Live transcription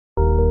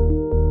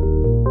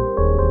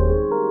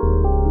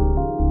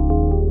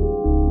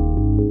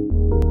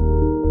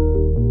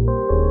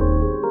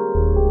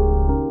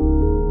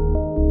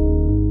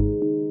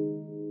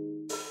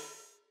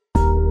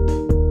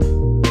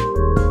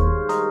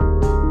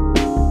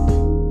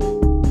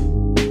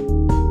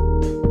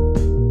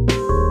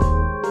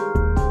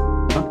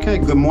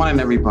good morning,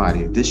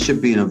 everybody. This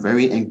should be a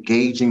very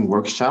engaging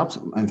workshop.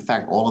 In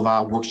fact, all of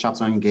our workshops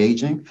are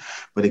engaging,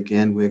 but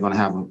again, we're going to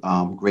have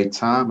a great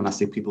time, and I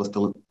see people are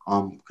still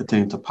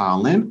continuing to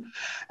pile in.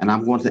 And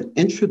I'm going to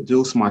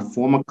introduce my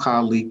former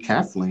colleague,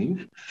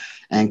 Kathleen.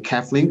 And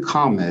Kathleen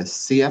Kalmes,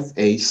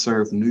 CFA,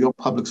 served New York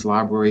Public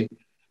Library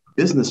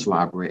Business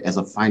Library as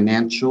a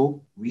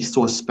financial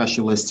resource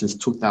specialist since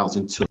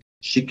 2002.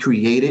 She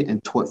created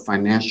and taught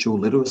financial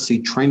literacy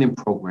training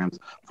programs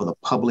for the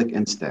public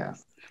and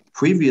staff.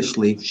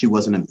 Previously, she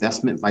was an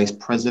investment vice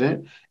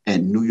president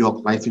at New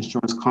York Life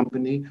Insurance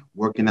Company,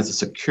 working as a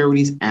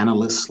securities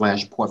analyst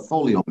 /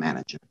 portfolio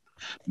manager.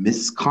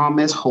 Ms.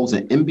 Kalmes holds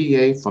an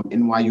MBA from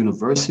NY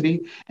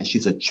University, and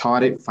she's a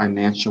chartered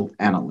financial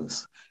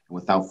analyst. And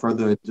without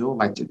further ado, I'd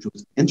like to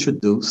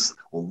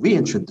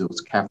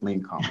reintroduce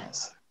Kathleen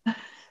Kalmes.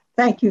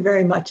 Thank you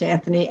very much,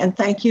 Anthony. And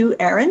thank you,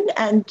 Erin,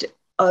 and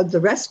the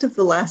rest of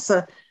the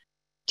LASSA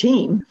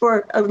team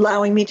for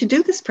allowing me to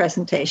do this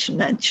presentation.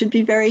 It should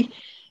be very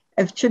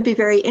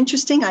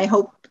interesting. I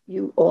hope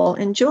you all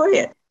enjoy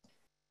it.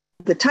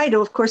 The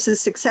title, of course, is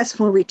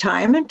Successful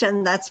Retirement,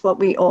 and that's what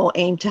we all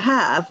aim to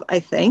have, I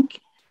think.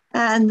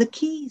 And the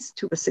keys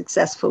to a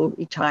successful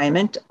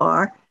retirement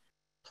are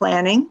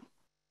planning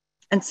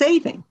and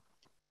saving.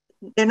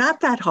 They're not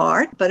that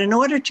hard, but in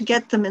order to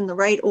get them in the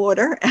right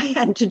order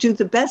and to do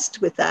the best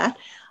with that,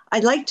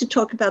 I'd like to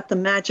talk about the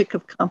magic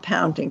of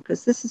compounding,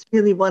 because this is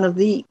really one of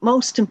the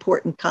most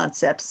important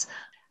concepts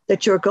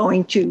that you're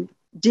going to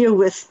deal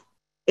with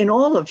in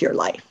all of your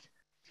life.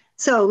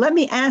 So let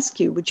me ask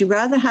you, would you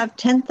rather have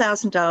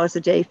 $10,000 a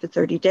day for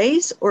 30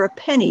 days or a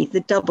penny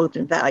that doubled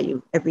in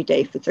value every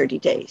day for 30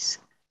 days?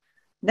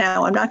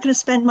 Now, I'm not going to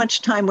spend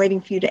much time waiting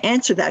for you to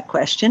answer that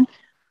question,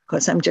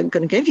 because I'm just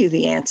going to give you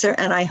the answer.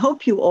 And I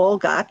hope you all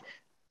got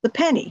the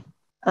penny,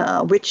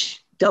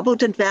 which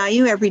doubled in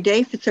value every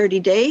day for 30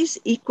 days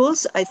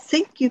equals, I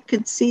think you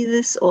can see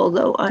this,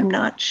 although I'm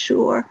not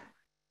sure,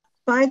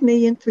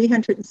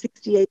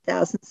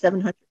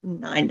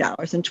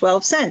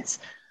 $5,368,709.12.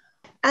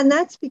 And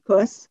that's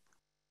because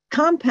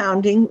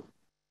compounding,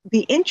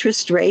 the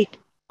interest rate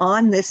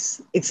on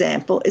this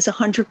example is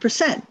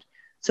 100%.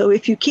 So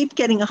if you keep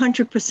getting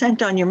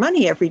 100% on your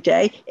money every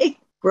day, it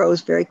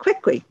grows very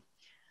quickly.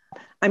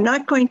 I'm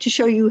not going to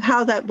show you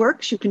how that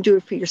works. You can do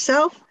it for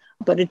yourself,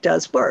 but it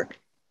does work.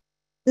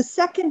 The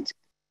second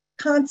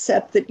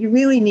concept that you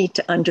really need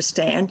to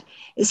understand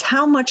is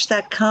how much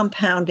that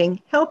compounding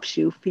helps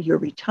you for your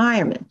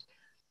retirement.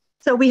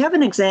 So we have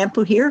an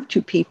example here of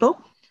two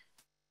people.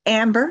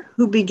 Amber,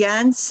 who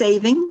began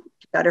saving,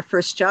 got her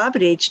first job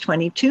at age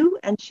 22,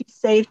 and she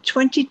saved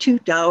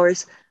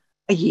 $22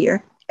 a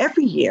year,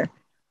 every year,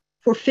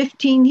 for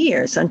 15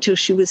 years until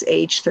she was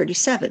age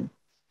 37.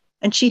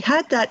 And she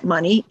had that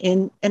money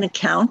in an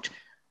account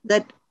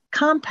that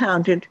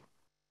compounded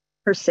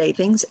her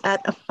savings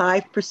at a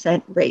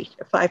 5% rate,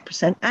 a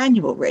 5%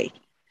 annual rate.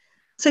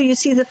 So you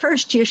see the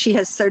first year she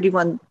has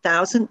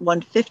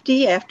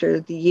 $31,150 after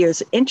the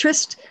year's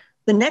interest.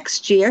 The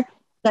next year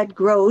that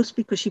grows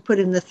because she put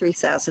in the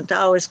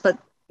 $3,000, but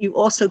you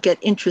also get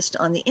interest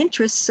on the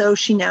interest. So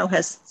she now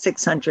has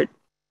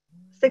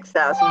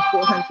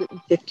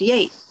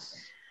 $6,458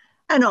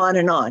 and on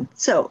and on.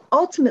 So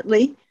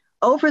ultimately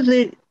over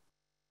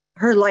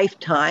her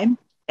lifetime,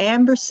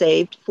 Amber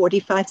saved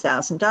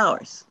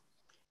 $45,000.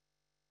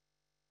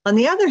 On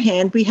the other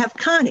hand, we have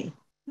Connie,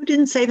 who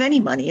didn't save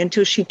any money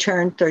until she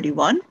turned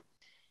 31.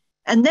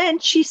 And then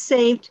she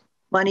saved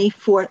money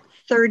for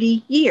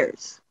 30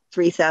 years,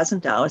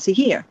 $3,000 a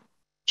year.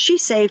 She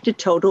saved a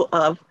total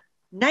of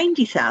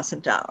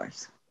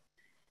 $90,000.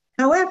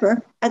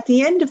 However, at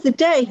the end of the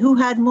day, who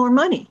had more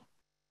money?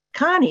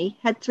 Connie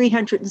had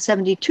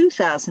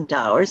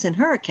 $372,000 in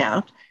her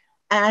account,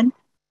 and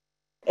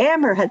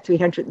Amber had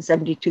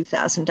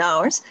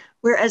 $372,000,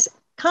 whereas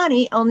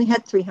Connie only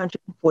had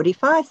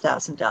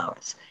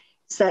 $345,000.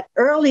 It's that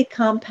early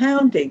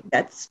compounding,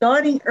 that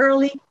starting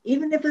early,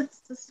 even if it's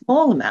a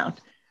small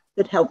amount,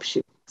 that helps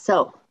you.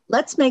 So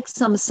let's make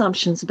some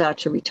assumptions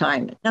about your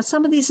retirement. Now,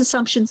 some of these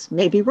assumptions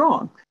may be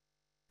wrong.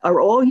 Are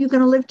all you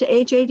going to live to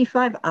age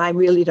 85? I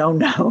really don't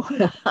know.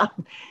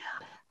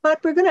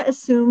 But we're going to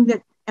assume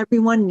that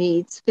everyone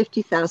needs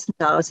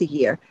 $50,000 a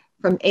year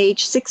from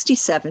age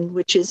 67,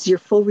 which is your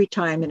full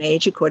retirement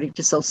age according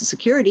to Social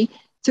Security,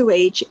 to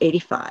age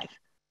 85.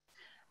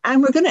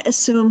 And we're going to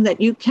assume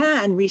that you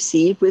can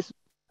receive, with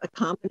a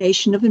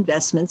combination of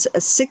investments, a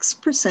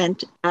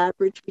 6%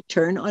 average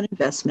return on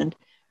investment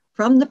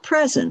from the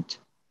present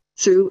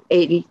through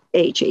age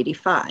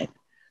 85.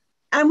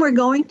 And we're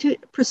going to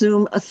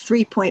presume a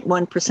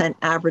 3.1%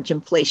 average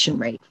inflation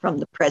rate from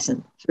the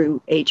present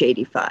through age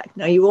 85.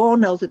 Now, you all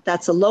know that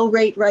that's a low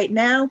rate right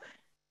now,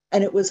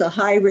 and it was a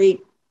high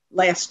rate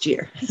last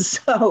year.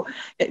 So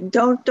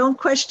don't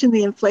question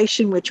the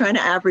inflation. We're trying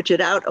to average it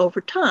out over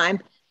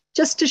time,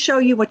 just to show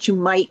you what you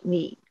might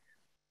need.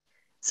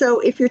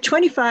 So if you're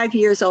 25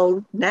 years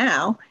old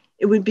now,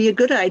 it would be a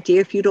good idea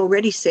if you'd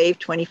already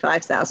saved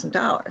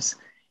 $25,000.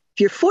 If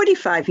you're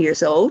 45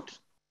 years old,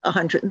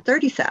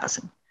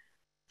 $130,000.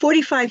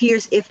 45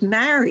 years if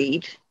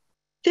married,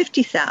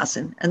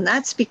 $50,000, and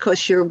that's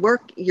because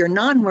your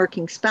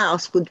non-working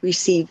spouse would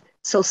receive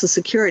Social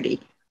Security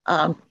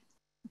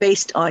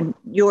based on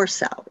your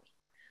salary.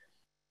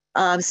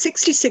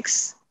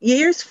 66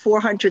 years,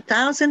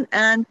 $400,000,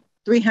 and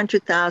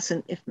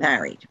 $300,000 if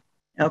married.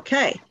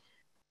 Okay.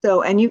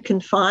 So, and you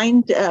can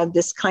find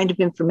this kind of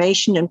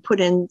information and put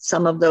in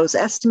some of those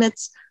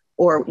estimates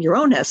or your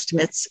own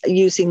estimates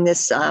using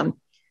this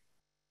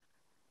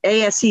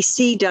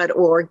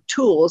ASEC.org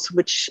tools,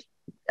 which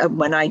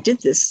when I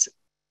did this,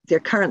 they're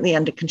currently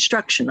under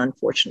construction,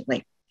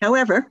 unfortunately.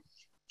 However,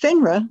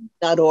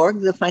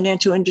 FINRA.org, the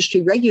Financial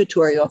Industry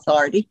Regulatory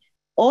Authority,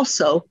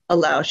 also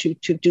allows you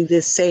to do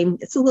this same.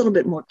 It's a little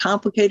bit more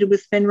complicated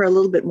with FINRA, a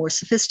little bit more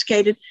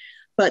sophisticated,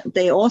 but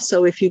they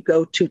also, if you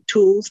go to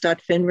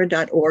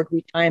tools.finra.org,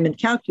 retirement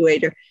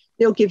calculator,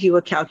 they'll give you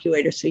a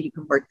calculator so you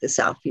can work this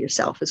out for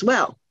yourself as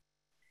well.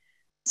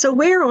 So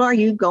where are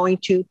you going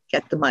to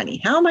get the money?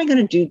 How am I going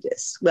to do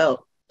this?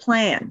 Well,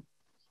 plan,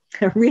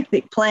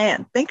 really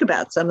plan. Think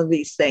about some of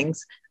these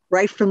things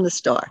right from the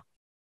start.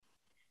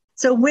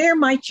 So where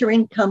might your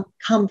income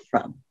come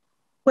from?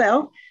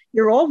 Well,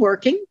 you're all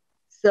working,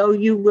 so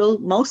you will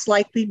most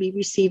likely be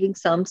receiving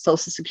some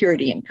Social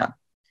Security income.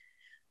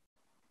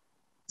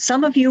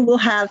 Some of you will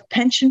have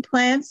pension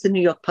plans. The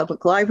New York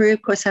Public Library,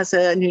 of course, has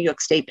a New York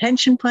State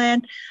pension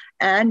plan,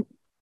 and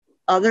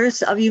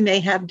others of you may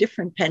have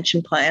different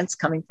pension plans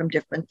coming from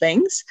different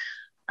things.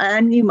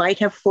 And you might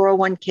have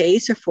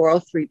 401ks or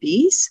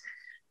 403bs.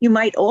 You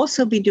might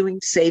also be doing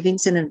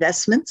savings and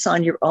investments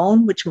on your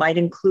own, which might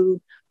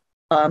include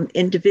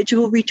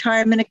individual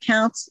retirement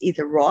accounts,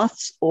 either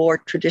Roths or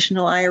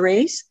traditional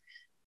IRAs.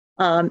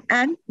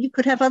 And you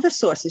could have other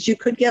sources. You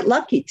could get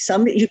lucky.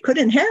 You could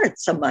inherit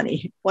some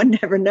money. One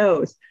never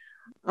knows.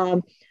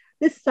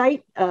 This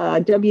site,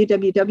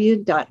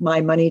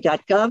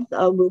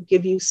 www.mymoney.gov, will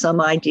give you some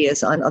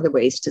ideas on other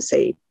ways to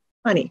save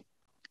money.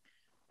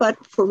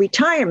 But for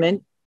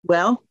retirement,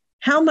 well,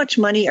 how much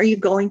money are you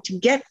going to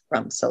get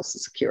from Social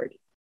Security?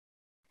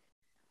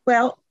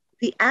 Well,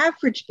 the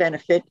average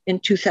benefit in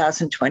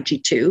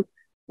 2022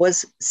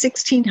 was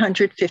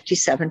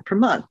 $1,657 per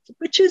month,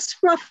 which is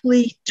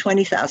roughly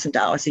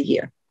 $20,000 a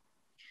year.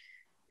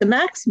 The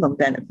maximum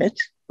benefit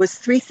was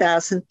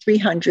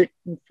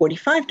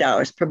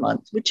 $3,345 per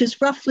month, which is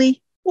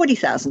roughly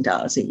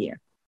 $40,000 a year.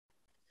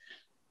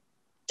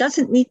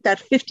 Doesn't meet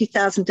that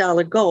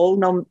 $50,000 goal,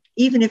 no,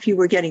 even if you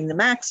were getting the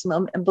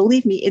maximum. And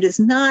believe me, it is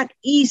not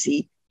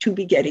easy to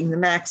be getting the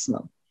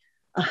maximum.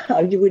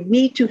 You would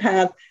need to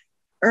have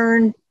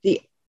earned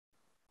the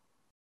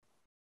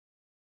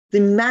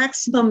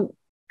maximum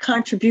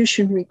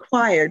contribution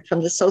required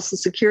from the Social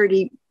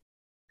Security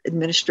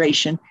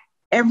Administration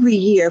every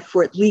year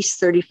for at least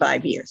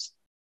 35 years.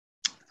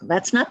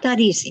 That's not that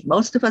easy.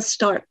 Most of us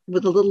start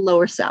with a little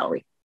lower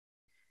salary.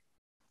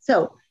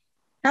 So,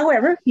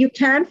 however, you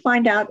can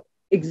find out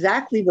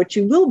exactly what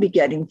you will be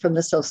getting from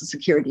the Social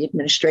Security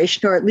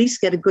Administration, or at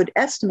least get a good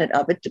estimate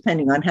of it,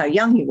 depending on how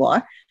young you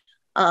are,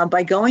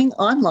 by going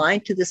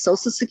online to the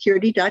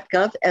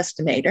socialsecurity.gov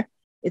estimator.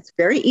 It's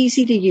very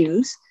easy to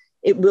use.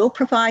 It will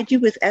provide you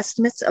with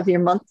estimates of your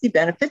monthly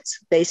benefits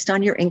based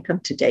on your income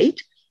to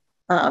date.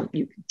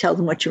 You can tell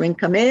them what your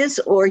income is,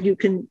 or you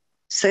can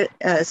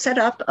set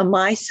up a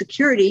My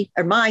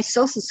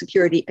Social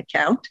Security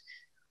account,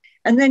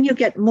 and then you'll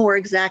get more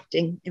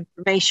exacting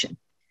information.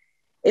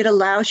 It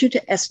allows you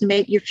to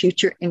estimate your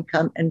future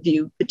income and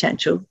view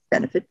potential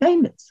benefit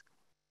payments.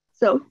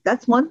 So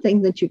that's one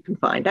thing that you can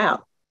find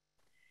out.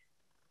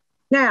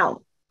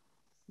 Now,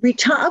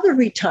 other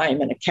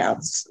retirement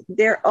accounts.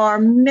 There are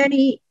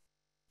many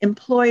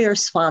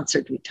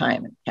employer-sponsored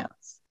retirement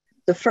accounts.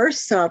 The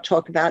first I'll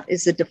talk about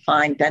is a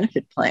defined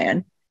benefit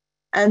plan.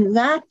 And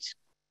that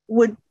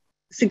would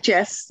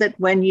suggest that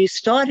when you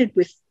started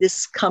with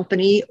this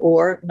company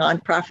or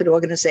nonprofit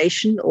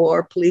organization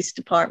or police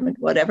department,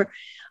 whatever,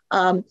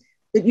 that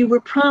you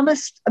were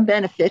promised a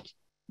benefit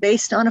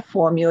based on a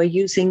formula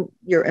using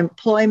your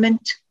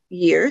employment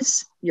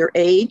years, your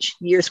age,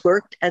 years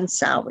worked, and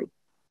salary.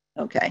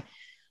 Okay.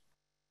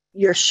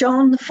 You're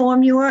shown the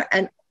formula,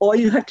 and all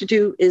you have to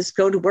do is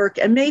go to work,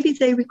 and maybe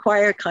they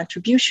require a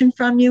contribution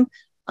from you,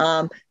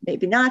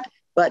 maybe not,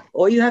 but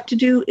all you have to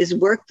do is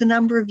work the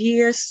number of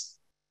years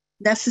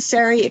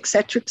necessary, et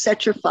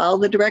cetera, follow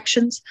the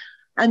directions,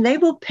 and they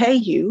will pay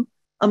you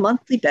a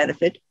monthly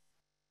benefit,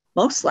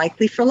 most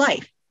likely for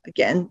life.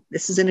 Again,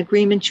 this is an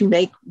agreement you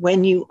make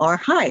when you are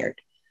hired.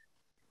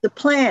 The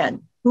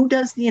plan, who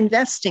does the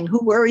investing,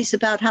 who worries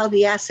about how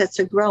the assets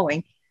are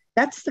growing,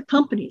 that's the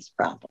company's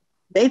problem.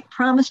 They've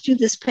promised you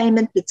this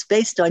payment that's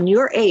based on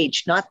your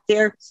age, not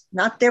their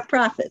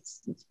profits.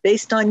 It's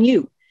based on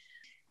you.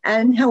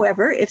 And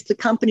however, if the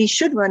company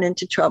should run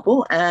into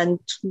trouble and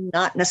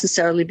not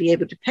necessarily be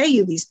able to pay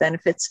you these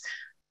benefits,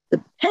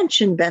 the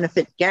Pension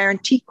Benefit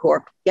Guarantee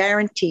Corp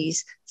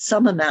guarantees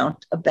some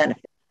amount of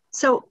benefit.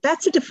 So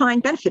that's a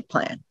defined benefit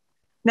plan.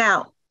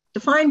 Now,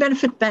 defined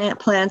benefit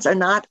plans are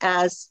not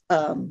as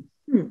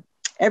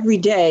every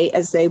day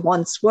as they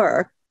once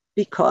were,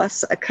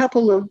 because a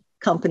couple of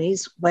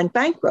companies went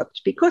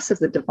bankrupt because of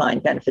the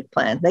defined benefit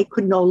plan. They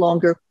could no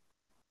longer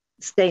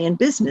stay in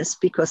business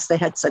because they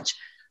had such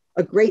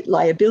a great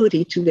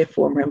liability to their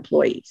former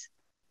employees.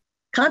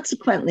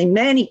 Consequently,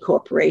 many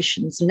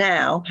corporations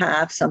now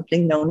have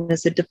something known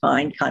as a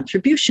defined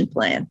contribution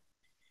plan.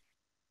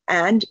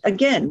 And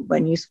again,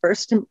 when you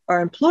first are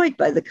employed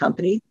by the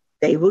company,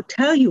 they will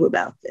tell you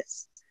about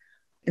this.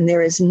 And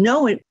there is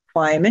no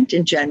requirement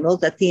in general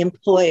that the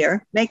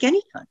employer make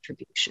any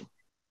contribution.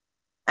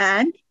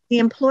 And the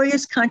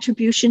employer's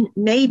contribution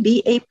may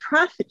be a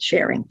profit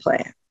sharing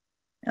plan.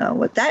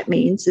 What that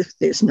means, if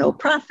there's no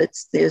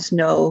profits, there's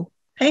no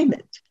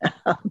payment.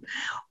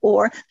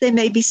 Or they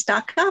may be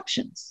stock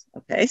options.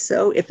 Okay,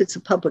 so if it's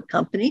a public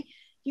company,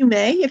 you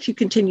may, if you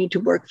continue to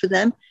work for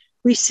them,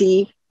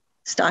 receive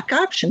stock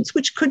options,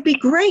 which could be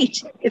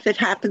great if it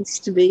happens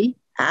to be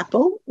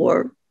Apple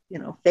or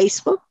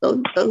Facebook.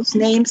 Those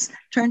names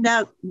turned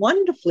out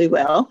wonderfully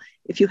well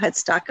if you had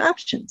stock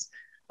options.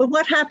 But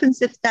what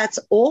happens if that's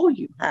all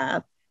you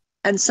have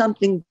and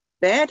something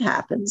bad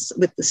happens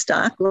with the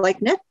stock, like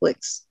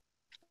Netflix?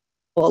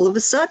 All of a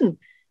sudden,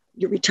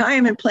 your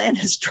retirement plan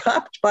has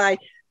dropped by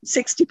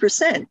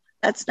 60%.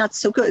 That's not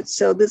so good.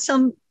 So there's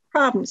some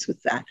problems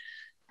with that.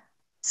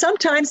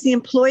 Sometimes the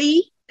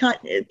employee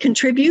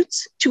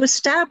contributes to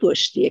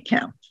establish the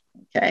account.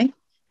 Okay.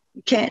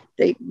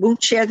 They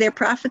won't share their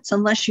profits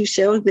unless you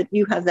show that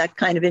you have that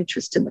kind of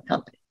interest in the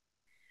company.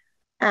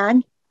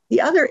 And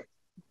the other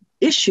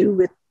issue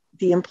with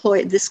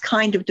this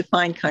kind of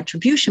defined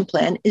contribution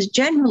plan is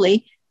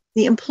generally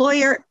you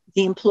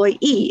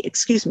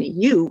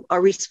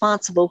are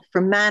responsible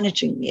for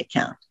managing the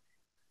account.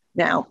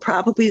 Now,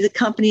 probably the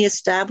company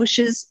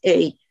establishes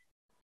a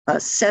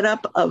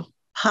setup of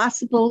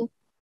possible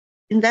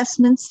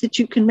investments that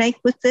you can make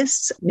with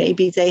this.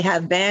 Maybe they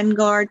have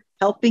Vanguard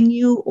helping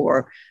you,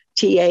 or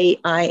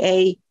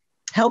TAIA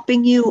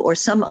helping you, or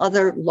some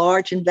other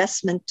large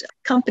investment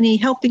company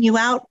helping you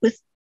out with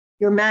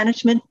your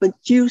management, but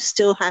you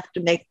still have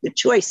to make the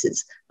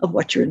choices of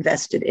what you're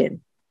invested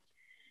in.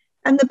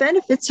 And the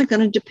benefits are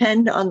going to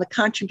depend on the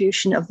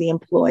contribution of the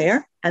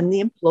employer and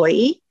the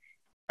employee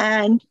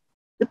and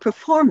the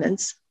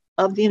performance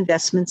of the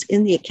investments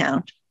in the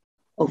account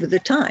over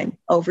time.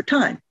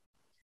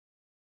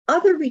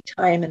 Other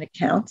retirement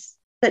accounts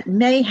that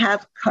may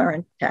have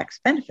current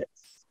tax benefits.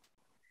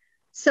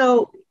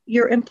 So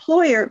your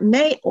employer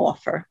may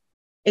offer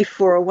a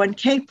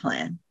 401k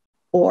plan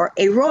or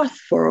a Roth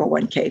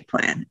 401k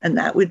plan, and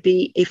that would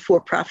be a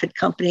for-profit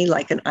company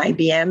like an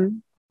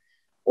IBM.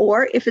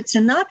 Or if it's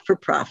a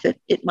not-for-profit,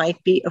 it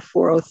might be a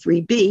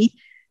 403b,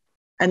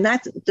 and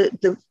that's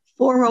the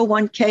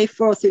 401k,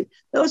 403,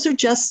 those are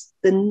just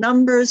the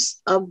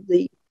numbers of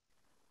the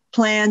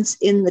plans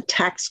in the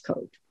tax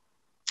code.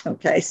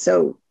 Okay,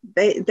 so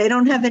they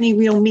don't have any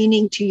real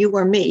meaning to you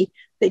or me.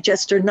 They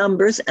just are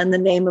numbers and the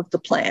name of the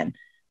plan.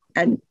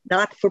 And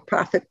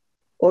not-for-profit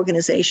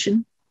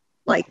organization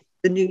like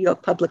the New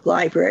York Public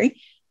Library,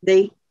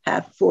 they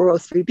have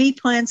 403b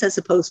plans as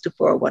opposed to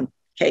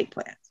 401k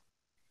plans.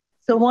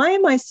 So why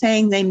am I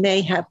saying they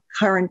may have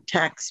current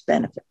tax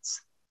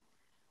benefits?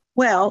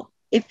 Well,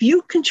 if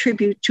you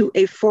contribute to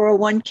a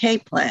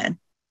 401k plan,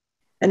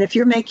 and if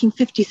you're making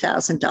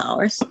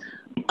 $50,000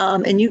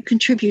 and you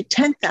contribute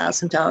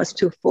 $10,000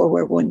 to a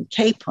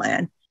 401k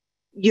plan,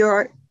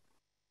 your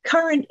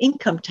current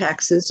income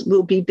taxes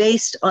will be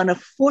based on a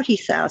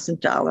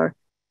 $40,000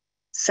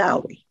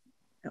 salary.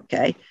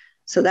 Okay,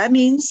 so that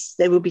means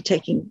they will be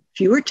taking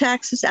fewer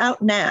taxes out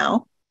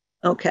now.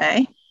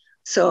 Okay,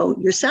 so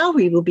your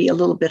salary will be a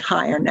little bit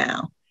higher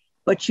now,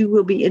 but you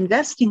will be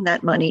investing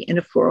that money in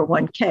a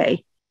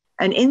 401k.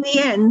 And in the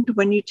end,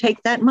 when you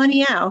take that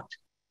money out,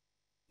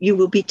 you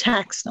will be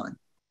taxed on.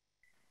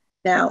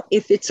 Now,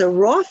 if it's a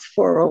Roth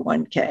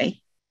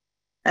 401k,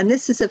 and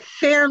this is a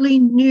fairly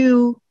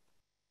new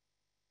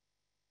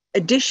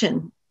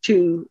addition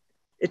to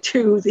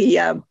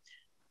the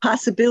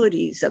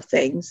possibilities of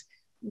things,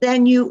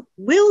 then you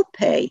will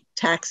pay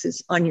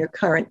taxes on your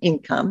current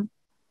income.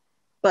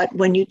 But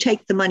when you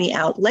take the money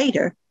out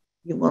later,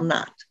 you will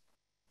not.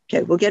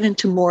 Okay, we'll get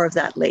into more of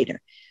that later.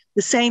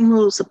 The same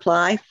rules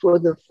apply for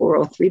the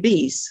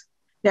 403bs.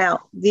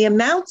 Now, the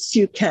amounts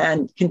you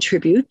can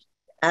contribute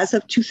as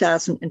of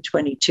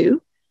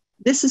 2022,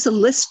 this is a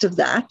list of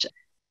that.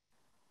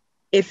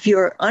 If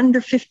you're under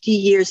 50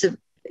 years of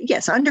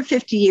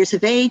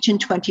age in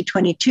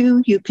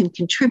 2022, you can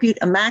contribute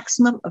a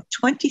maximum of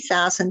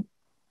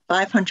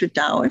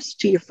 $20,500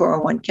 to your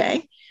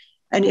 401k.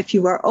 And if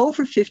you are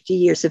over 50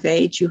 years of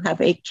age, you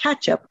have a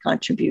catch-up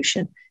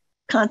contribution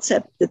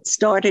concept that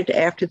started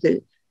after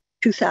the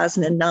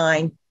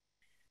 2009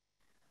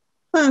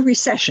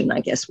 recession, I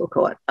guess we'll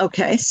call it.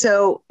 Okay,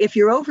 so if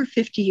you're over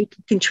 50, you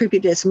can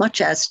contribute as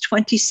much as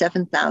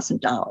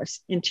 $27,000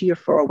 into your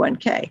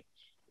 401k.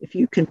 If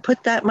you can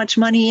put that much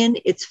money in,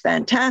 it's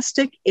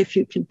fantastic. If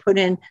you can put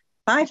in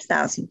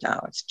 $5,000,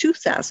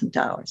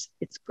 $2,000,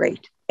 it's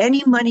great.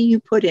 Any money you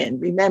put in,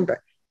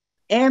 remember,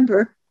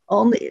 Amber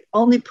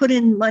only put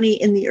in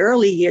money in the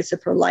early years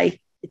of her life.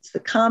 It's the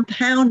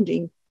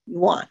compounding you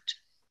want.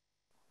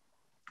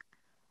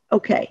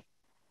 Okay,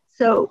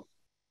 so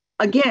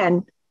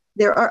again,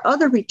 there are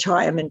other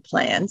retirement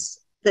plans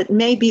that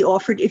may be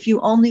offered if you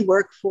only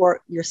work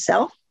for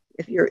yourself.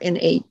 If you're in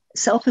a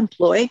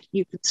self-employed,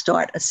 you could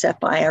start a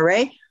SEP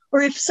IRA,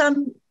 or if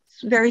some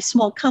very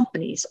small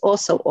companies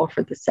also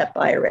offer the SEP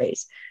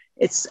IRAs.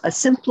 It's a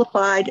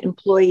simplified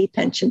employee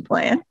pension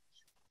plan.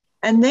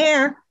 And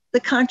there, the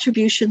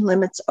contribution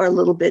limits are a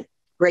little bit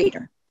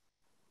greater.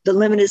 The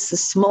limit is the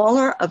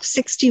smaller of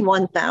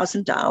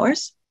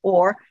 $61,000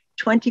 or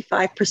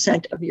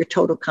 25% of your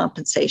total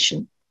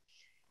compensation.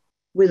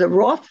 With a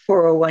Roth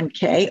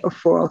 401k or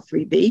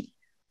 403b,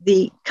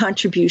 the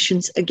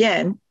contributions,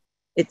 again,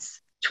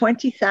 it's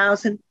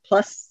 $20,000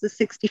 plus the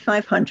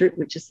 $6,500,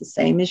 which is the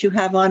same as you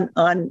have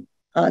on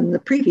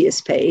the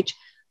previous page.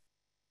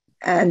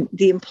 And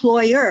the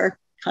employer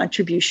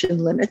contribution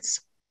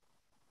limits,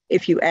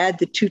 if you add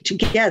the two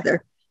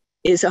together,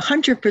 is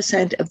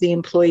 100% of the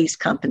employee's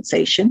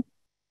compensation,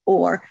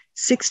 or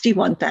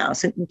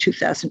 $61,000 in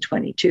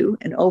 2022.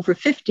 And over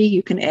 50,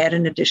 you can add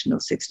an additional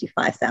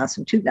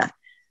 $65,000 to that.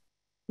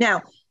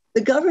 Now,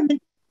 the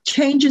government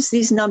changes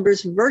these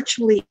numbers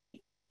virtually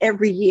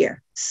every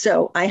year.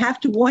 So I have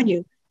to warn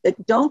you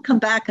that don't come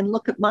back and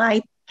look at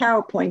my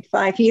PowerPoint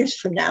 5 years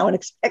from now and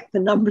expect the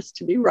numbers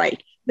to be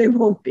right. They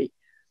won't be.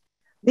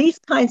 These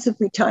kinds of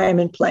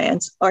retirement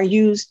plans are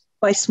used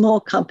by small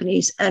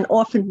companies and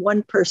often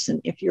one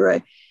person. If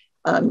you're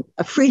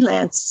a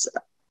freelance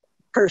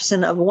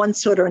person of one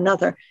sort or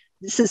another,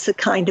 this is the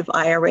kind of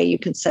IRA you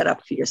can set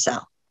up for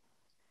yourself.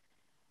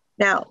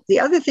 Now, the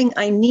other thing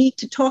I need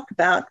to talk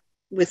about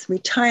with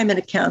retirement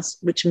accounts,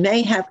 which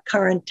may have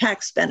current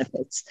tax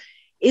benefits,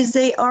 is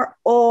they are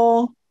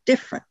all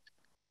different,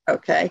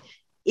 okay?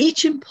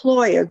 Each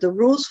employer, the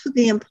rules for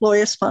the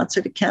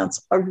employer-sponsored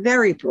accounts are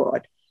very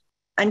broad,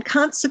 and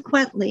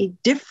consequently,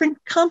 different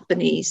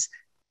companies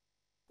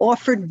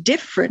offer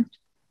different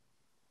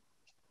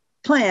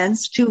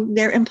plans to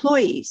their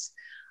employees.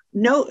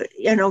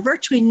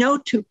 Virtually no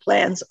two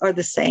plans are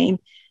the same.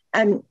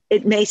 And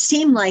it may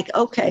seem like,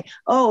 okay,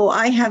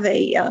 I have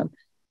a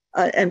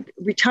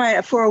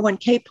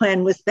 401k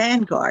plan with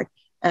Vanguard,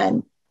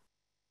 and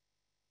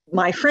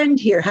my friend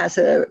here has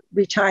a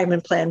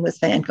retirement plan with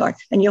Vanguard,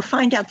 and you'll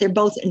find out they're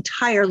both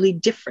entirely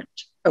different.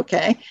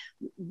 Okay,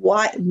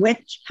 what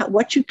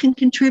you can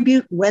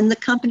contribute, when the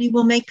company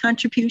will make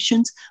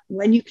contributions,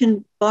 when you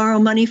can borrow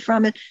money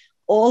from it,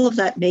 all of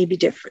that may be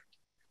different.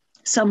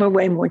 Some are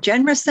way more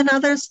generous than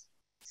others.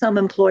 Some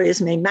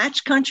employers may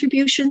match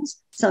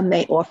contributions. Some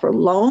may offer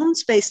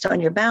loans based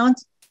on your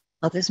balance.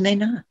 Others may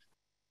not.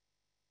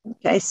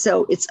 Okay,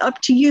 so it's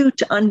up to you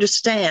to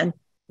understand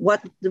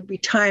what the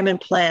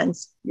retirement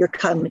plans your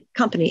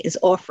company is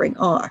offering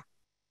are.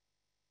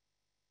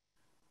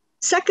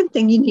 Second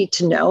thing you need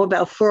to know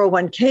about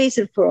 401ks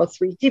and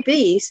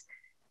 403bs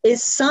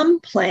is some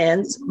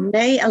plans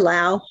may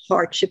allow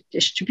hardship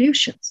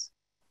distributions.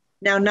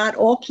 Now, not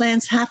all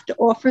plans have to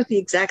offer the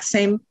exact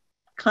same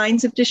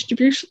kinds of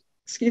distribution.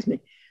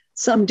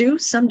 Some do,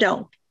 some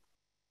don't.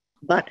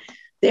 But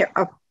there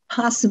are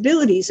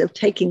possibilities of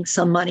taking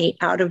some money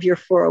out of your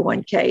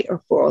 401k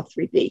or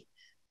 403b.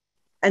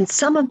 And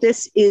some of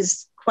this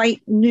is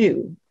quite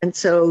new. And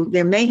so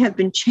there may have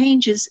been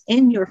changes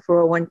in your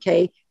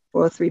 401k,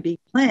 403b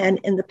plan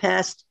in the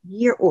past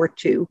year or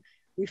two,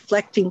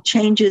 reflecting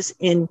changes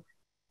in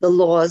the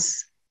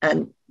laws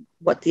and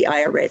what the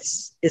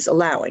IRS is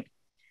allowing.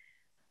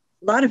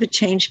 A lot of it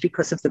changed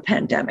because of the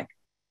pandemic.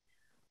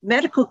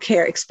 Medical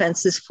care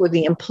expenses for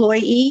the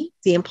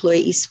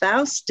employee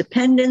spouse,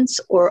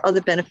 dependents, or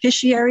other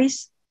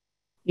beneficiaries,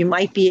 you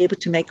might be able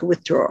to make a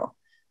withdrawal.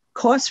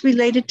 Costs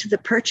related to the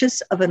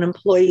purchase of an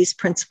employee's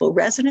principal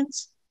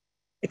residence,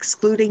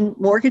 excluding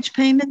mortgage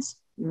payments,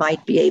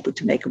 might be able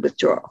to make a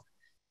withdrawal.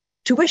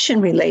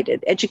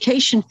 Tuition-related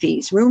education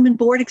fees, room and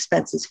board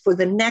expenses for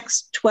the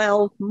next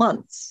 12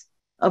 months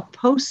of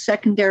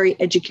post-secondary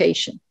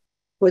education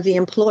for the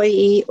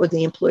employee or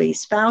the employee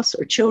spouse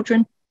or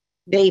children,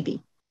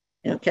 maybe.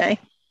 Okay.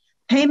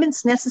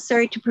 Payments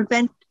necessary to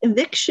prevent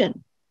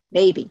eviction,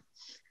 maybe.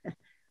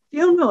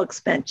 Funeral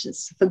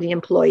expenses for the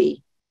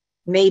employee,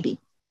 maybe.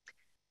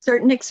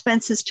 Certain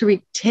expenses to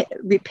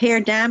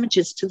repair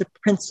damages to the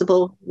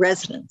principal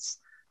residence,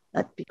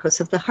 because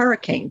of the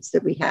hurricanes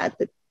that we had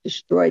that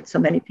destroyed so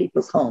many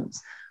people's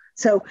homes.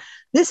 So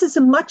this is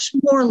a much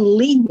more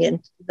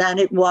lenient than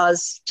it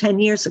was 10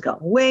 years ago,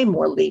 way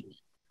more lenient.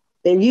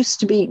 There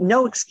used to be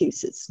no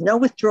excuses, no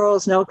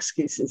withdrawals, no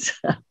excuses,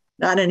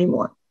 not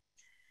anymore.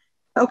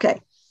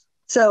 Okay,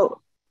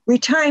 so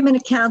retirement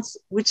accounts,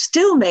 which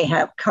still may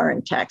have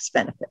current tax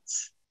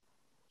benefits.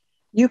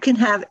 You can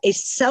have a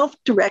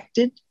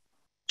self-directed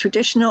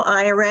traditional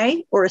IRA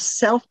or a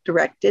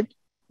self-directed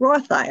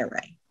Roth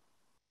IRA.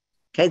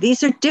 Okay,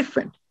 these are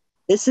different.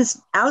 This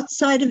is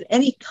outside of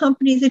any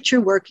company that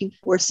you're working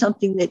for,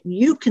 something that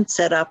you can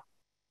set up.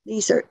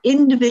 These are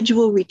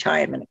individual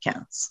retirement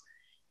accounts.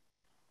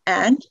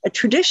 And a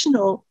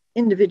traditional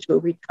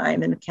individual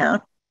retirement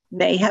account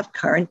may have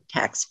current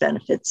tax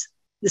benefits,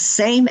 the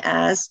same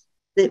as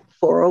the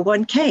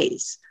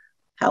 401ks.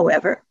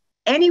 However,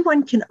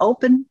 anyone can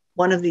open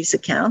one of these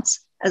accounts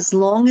as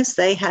long as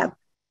they have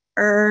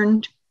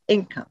earned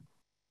income.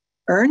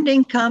 Earned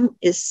income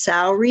is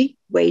salary,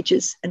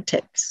 wages, and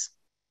tips.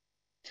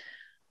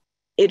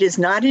 It is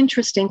not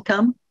interest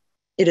income.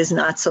 It is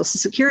not Social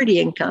Security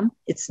income.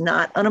 It's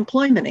not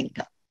unemployment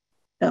income.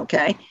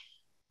 Okay.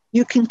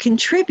 You can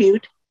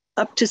contribute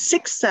up to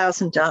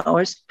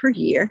 $6,000 per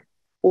year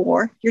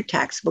or your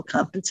taxable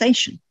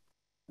compensation.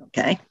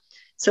 Okay.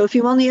 So if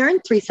you only earn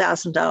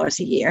 $3,000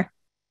 a year,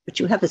 but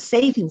you have a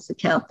savings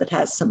account that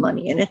has some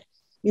money in it,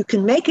 you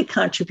can make a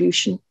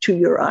contribution to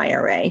your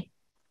IRA.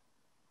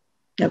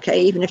 Okay.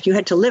 Even if you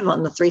had to live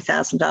on the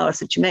 $3,000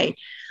 that you made.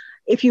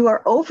 If you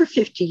are over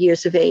 50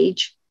 years of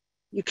age,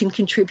 you can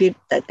contribute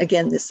that,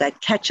 again,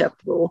 that catch-up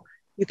rule,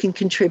 you can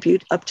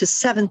contribute up to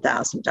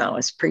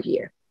 $7,000 per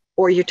year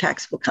or your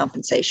taxable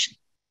compensation.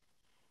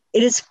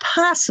 It is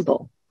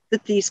possible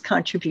that these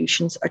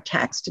contributions are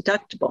tax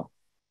deductible,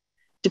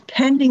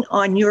 depending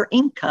on your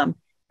income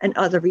and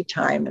other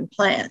retirement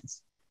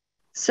plans.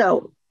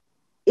 So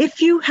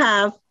if you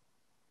have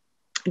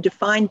a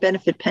defined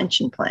benefit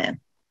pension plan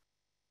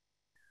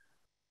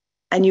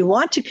and you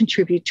want to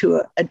contribute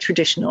to a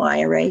traditional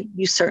IRA,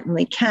 you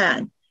certainly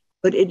can,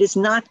 but it is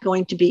not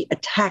going to be a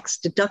tax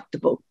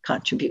deductible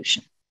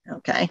contribution,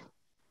 okay?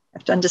 You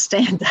have to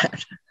understand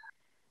that.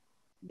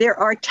 There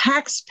are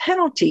tax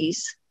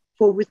penalties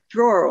for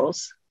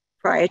withdrawals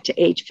prior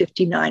to age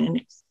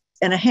 59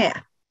 and a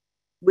half,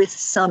 with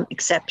some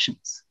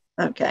exceptions,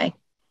 okay?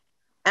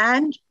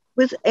 And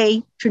with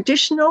a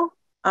traditional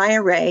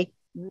IRA,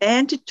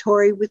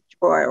 mandatory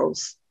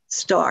withdrawals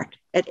start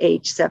at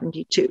age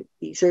 72.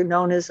 These are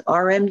known as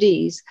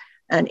RMDs,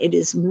 and it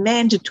is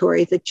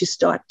mandatory that you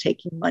start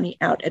taking money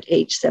out at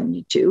age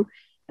 72.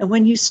 And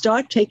when you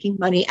start taking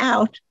money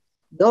out,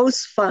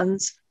 those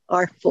funds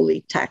are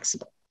fully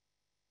taxable.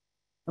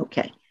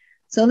 Okay,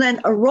 so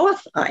then a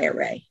Roth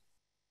IRA,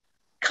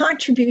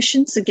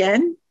 contributions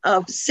again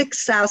of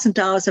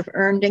 $6,000 of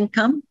earned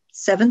income,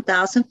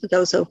 $7,000 for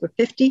those over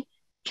 50,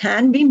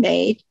 can be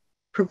made,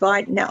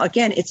 now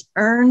again, it's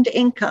earned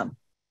income,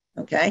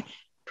 okay,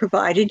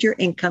 provided your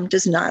income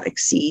does not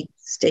exceed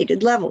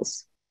stated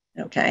levels,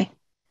 okay?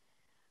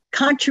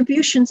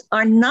 Contributions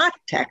are not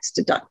tax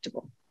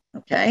deductible,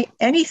 okay?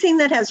 Anything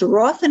that has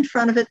Roth in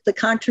front of it, the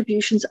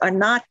contributions are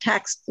not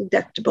tax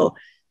deductible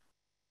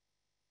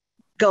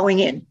going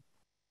in,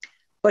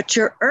 but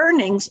your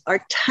earnings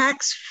are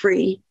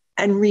tax-free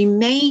and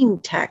remain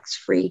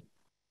tax-free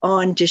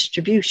on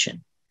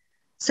distribution.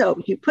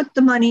 So you put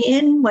the money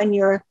in when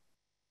you're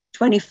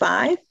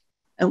 25,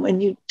 and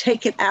when you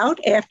take it out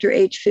after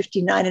age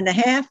 59 and a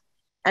half,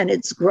 and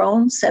it's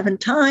grown 7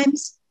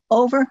 times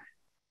over,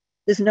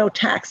 there's no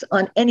tax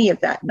on any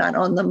of that, not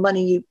on the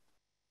money you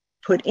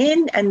put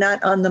in and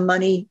not on the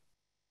money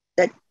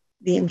that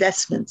the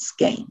investments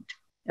gained,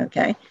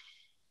 okay?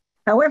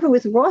 However,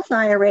 with Roth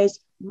IRAs,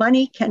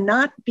 money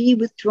cannot be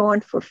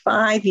withdrawn for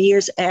 5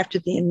 years after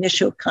the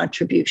initial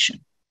contribution,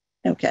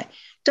 okay?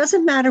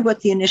 Doesn't matter what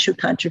the initial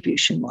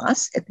contribution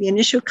was. If the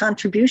initial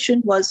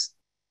contribution was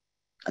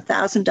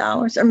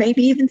 $1,000 or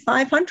maybe even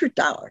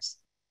 $500,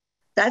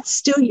 that's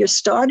still your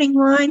starting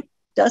line.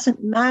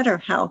 Doesn't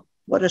matter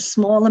what a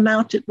small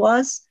amount it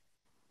was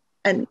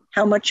and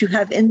how much you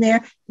have in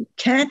there. You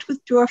can't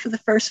withdraw for the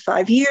first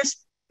 5 years,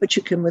 but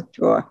you can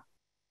withdraw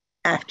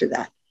after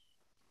that.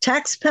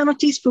 Tax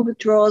penalties for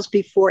withdrawals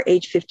before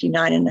age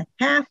 59 and a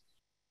half,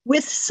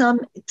 with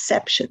some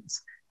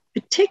exceptions,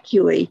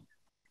 particularly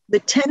the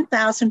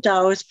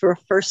 $10,000 for a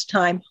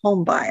first-time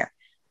home buyer.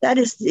 That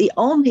is the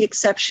only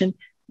exception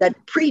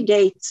that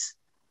predates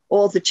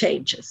all the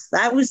changes.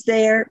 That was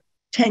there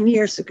 10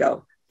 years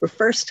ago for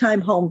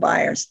first-time home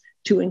buyers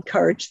to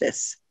encourage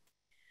this.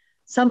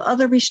 Some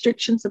other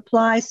restrictions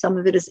apply. Some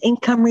of it is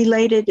income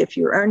related. If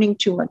you're earning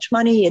too much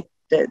money,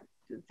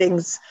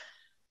 things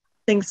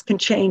can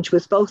change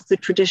with both the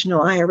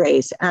traditional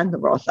IRAs and the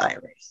Roth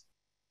IRAs.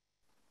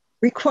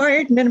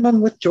 Required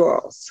minimum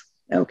withdrawals.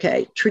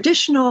 Okay,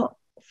 traditional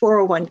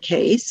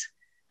 401ks,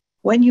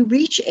 when you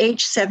reach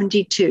age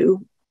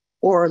 72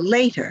 or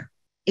later,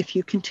 if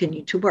you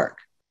continue to work.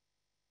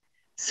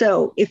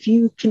 So if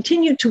you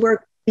continue to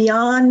work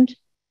beyond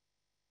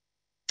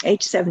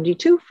age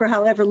 72 for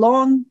however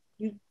long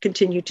you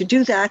continue to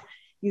do that,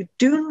 you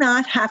do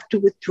not have to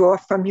withdraw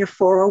from your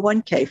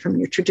 401k, from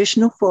your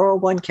traditional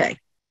 401k.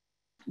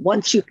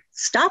 Once you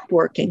stop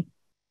working,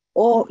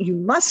 you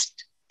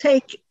must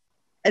take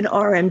an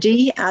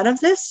RMD out of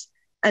this,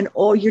 and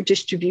all your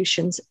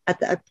distributions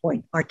at that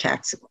point are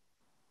taxable.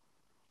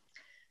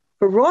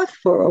 For Roth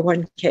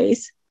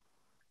 401ks,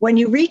 when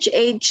you reach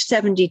age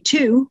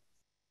 72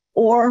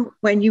 or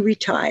when you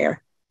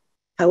retire.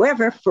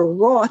 However, for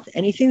Roth,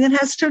 anything that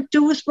has to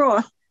do with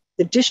Roth,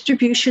 the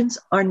distributions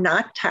are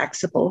not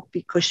taxable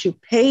because you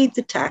paid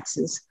the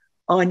taxes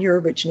on your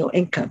original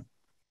income.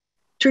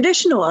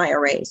 Traditional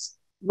IRAs,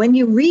 when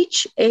you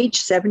reach age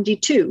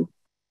 72,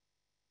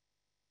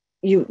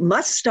 you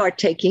must start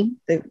taking,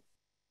 the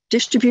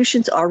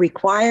distributions are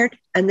required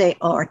and they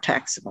are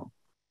taxable.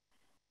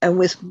 And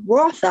with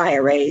Roth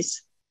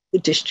IRAs, the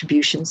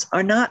distributions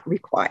are not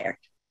required.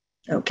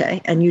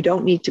 okay? And you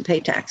don't need to pay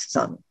taxes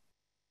on them.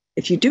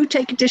 If you do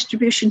take a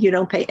distribution, you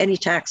don't pay any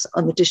tax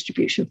on the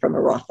distribution from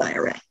a Roth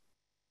IRA.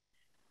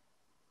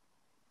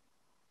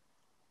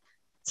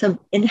 Some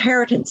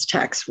inheritance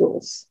tax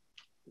rules.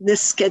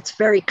 This gets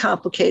very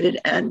complicated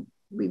and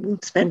we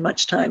won't spend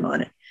much time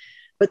on it.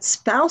 But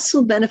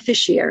spousal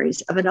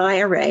beneficiaries of an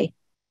IRA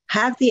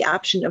have the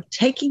option of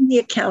taking the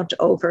account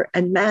over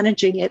and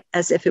managing it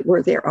as if it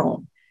were their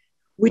own,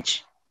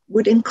 which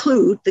would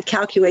include the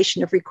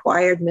calculation of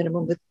required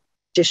minimum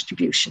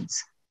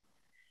distributions.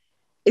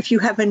 If you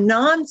have a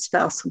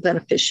non-spousal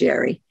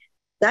beneficiary,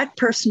 that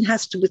person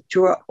has to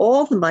withdraw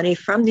all the money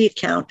from the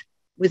account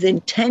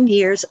within 10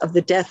 years of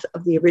the death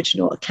of the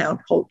original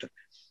account holder.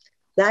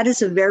 That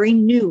is a very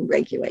new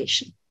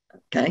regulation,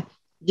 okay?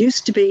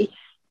 Used to be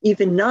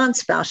even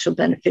non-spousal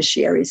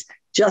beneficiaries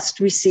just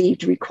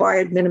received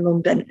required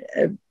minimum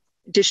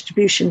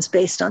distributions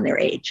based on their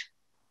age.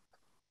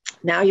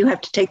 Now you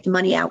have to take the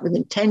money out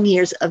within 10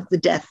 years of the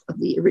death of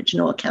the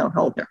original account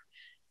holder.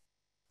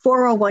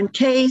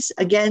 401ks,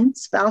 again,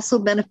 spousal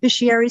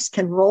beneficiaries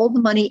can roll the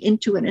money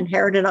into an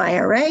inherited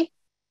IRA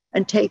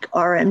and take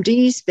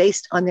RMDs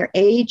based on their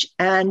age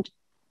and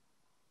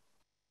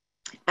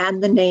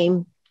the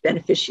name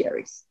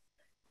beneficiaries.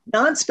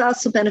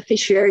 Non-spousal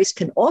beneficiaries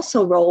can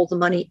also roll the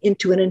money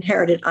into an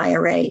inherited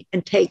IRA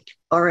and take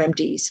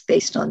RMDs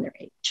based on their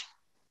age.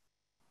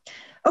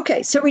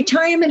 Okay, so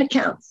retirement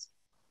accounts.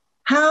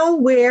 How,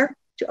 where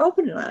to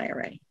open an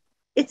IRA?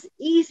 It's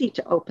easy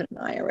to open an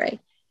IRA.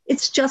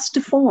 It's just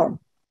a form,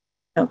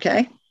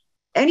 okay?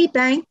 Any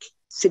bank,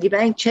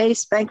 Citibank,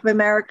 Chase, Bank of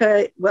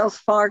America, Wells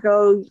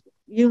Fargo,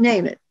 you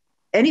name it.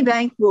 Any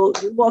bank will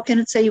walk in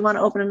and say you want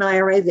to open an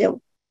IRA,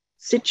 they'll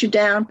sit you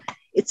down.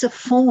 It's a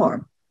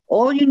form.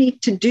 All you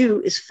need to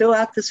do is fill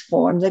out this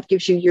form that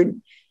gives you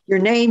your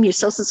name, your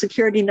social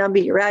security number,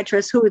 your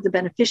address, who are the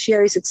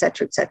beneficiaries, et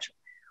cetera, et cetera.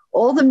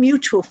 All the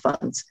mutual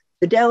funds,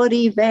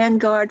 Fidelity,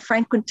 Vanguard,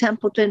 Franklin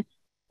Templeton,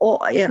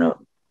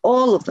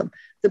 all of them.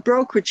 The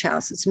brokerage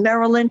houses,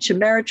 Merrill Lynch,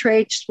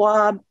 Ameritrade,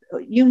 Schwab,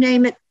 you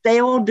name it, they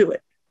all do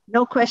it.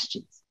 No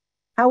questions.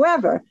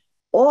 However,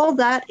 all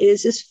that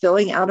is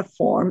filling out a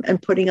form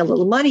and putting a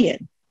little money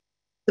in.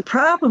 The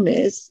problem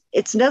is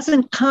it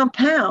doesn't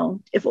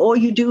compound if all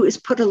you do is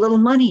put a little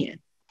money in.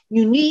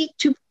 You need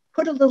to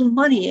put a little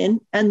money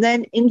in and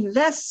then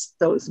invest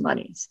those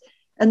monies.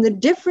 And the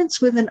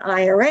difference with an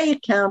IRA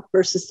account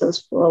versus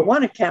those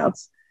 401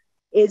 accounts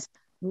is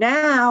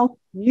now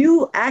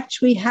you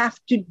actually have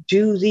to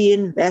do the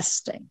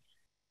investing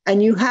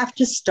and you have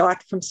to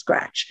start from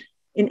scratch.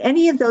 In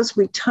any of those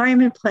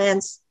retirement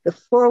plans, the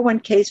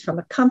 401ks from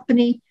a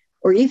company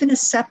or even a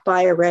SEP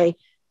IRA,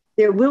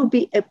 there will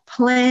be a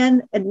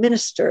plan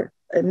administrator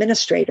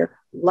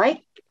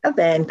like a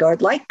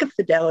Vanguard, like a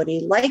Fidelity,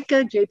 like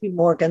a JP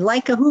Morgan,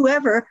 like a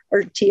whoever,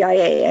 or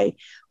TIAA.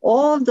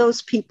 All of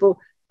those people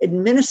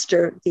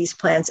administer these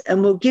plans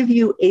and will give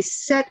you a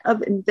set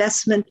of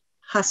investment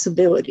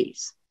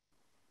possibilities,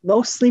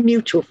 mostly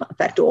mutual funds, in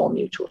fact, all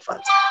mutual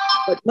funds,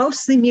 but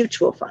mostly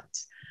mutual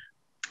funds.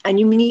 And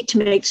you need to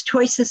make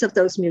choices of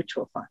those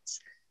mutual funds.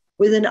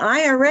 With an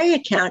IRA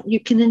account,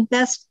 you can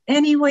invest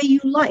any way you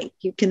like.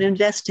 You can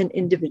invest in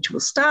individual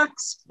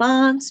stocks,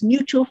 bonds,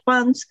 mutual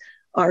funds,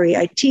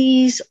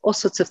 REITs, all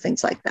sorts of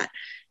things like that.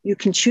 You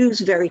can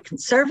choose very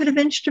conservative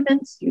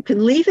instruments. You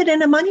can leave it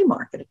in a money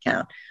market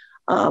account,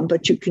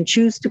 but you can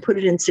choose to put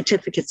it in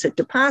certificates of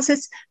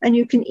deposits, and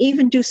you can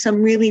even do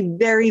some really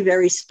very,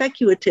 very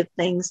speculative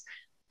things.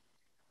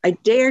 I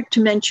dared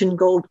to mention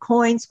gold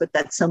coins, but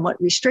that's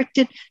somewhat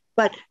restricted.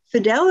 But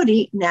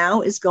Fidelity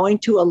now is going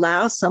to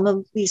allow some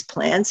of these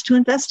plans to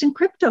invest in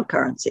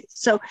cryptocurrency.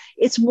 So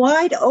it's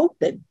wide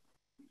open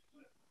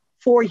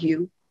for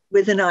you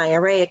with an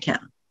IRA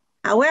account.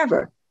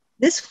 However,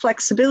 this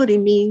flexibility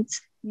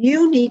means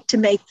you need to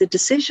make the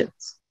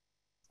decisions,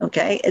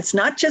 okay? It's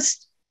not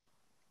just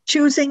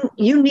choosing,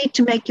 you need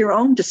to make your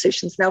own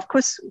decisions. Now, of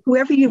course,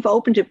 whoever you've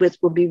opened it with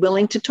will be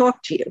willing to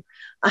talk to you.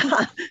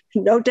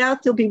 No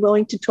doubt they'll be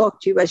willing to talk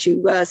to you as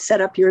you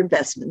set up your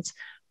investments.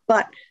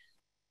 But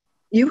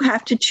you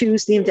have to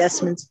choose the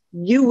investments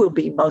you will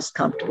be most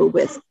comfortable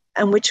with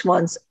and which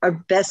ones are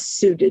best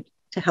suited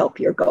to help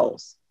your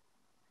goals.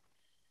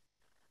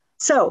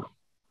 So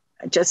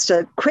just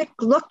a quick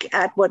look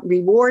at what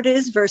reward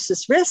is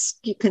versus risk.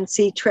 You can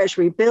see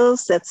Treasury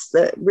bills, that's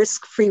the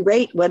risk-free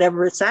rate,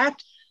 whatever it's at.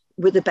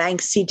 With a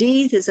bank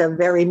CD, there's a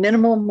very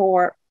minimal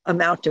more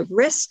amount of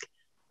risk.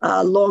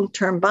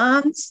 Long-term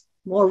bonds,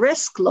 more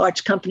risk.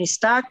 Large company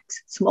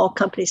stocks, small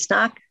company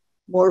stock,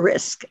 more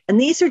risk.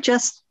 And these are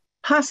just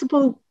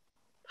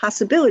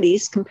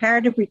possibilities,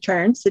 comparative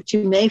returns that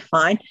you may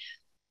find.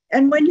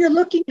 And when you're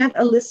looking at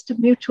a list of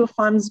mutual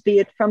funds, be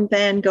it from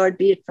Vanguard,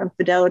 be it from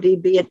Fidelity,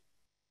 be it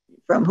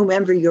from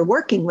whomever you're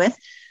working with,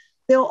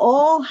 they'll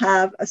all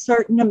have a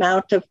certain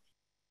amount of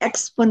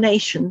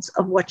explanations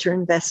of what you're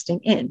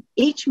investing in.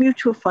 Each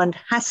mutual fund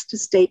has to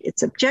state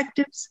its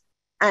objectives,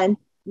 and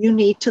you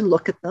need to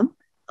look at them,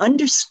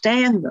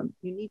 understand them.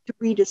 You need to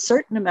read a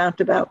certain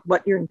amount about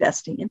what you're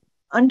investing in,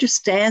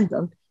 understand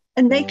them,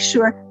 and make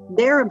sure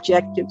their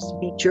objectives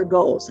meet your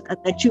goals and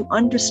that you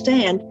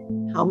understand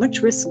how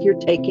much risk you're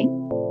taking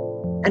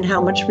and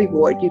how much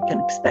reward you can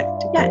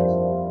expect to get.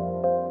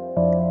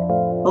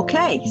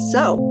 Okay,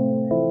 so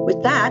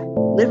with that,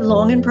 live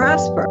long and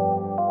prosper.